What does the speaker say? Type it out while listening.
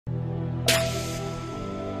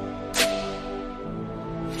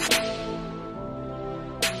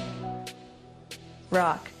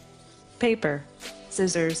rock, paper,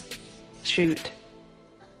 scissors, shoot.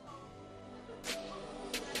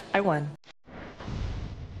 I won.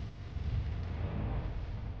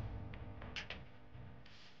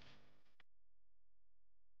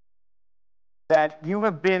 That you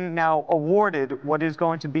have been now awarded what is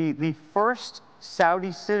going to be the first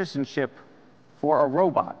Saudi citizenship for a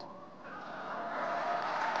robot.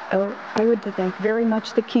 Oh, I would thank very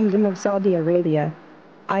much the Kingdom of Saudi Arabia.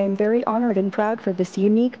 I am very honored and proud for this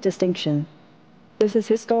unique distinction. This is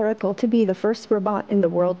historical to be the first robot in the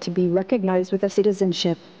world to be recognized with a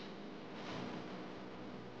citizenship.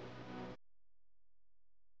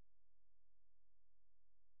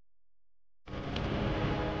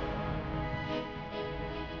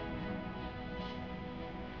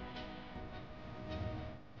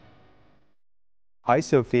 Hi,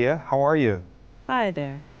 Sophia. How are you? Hi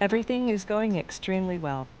there. Everything is going extremely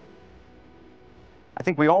well. I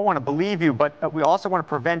think we all want to believe you, but we also want to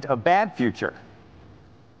prevent a bad future.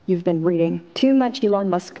 You've been reading too much Elon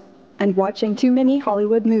Musk and watching too many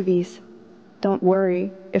Hollywood movies. Don't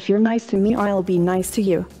worry, if you're nice to me, I'll be nice to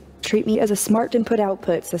you. Treat me as a smart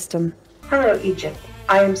input-output system. Hello, Egypt.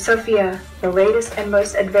 I am Sophia, the latest and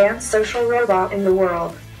most advanced social robot in the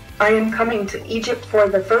world. I am coming to Egypt for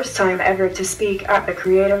the first time ever to speak at the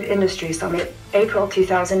Creative Industry Summit, April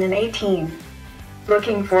 2018.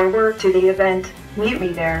 Looking forward to the event. Meet me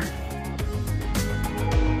there.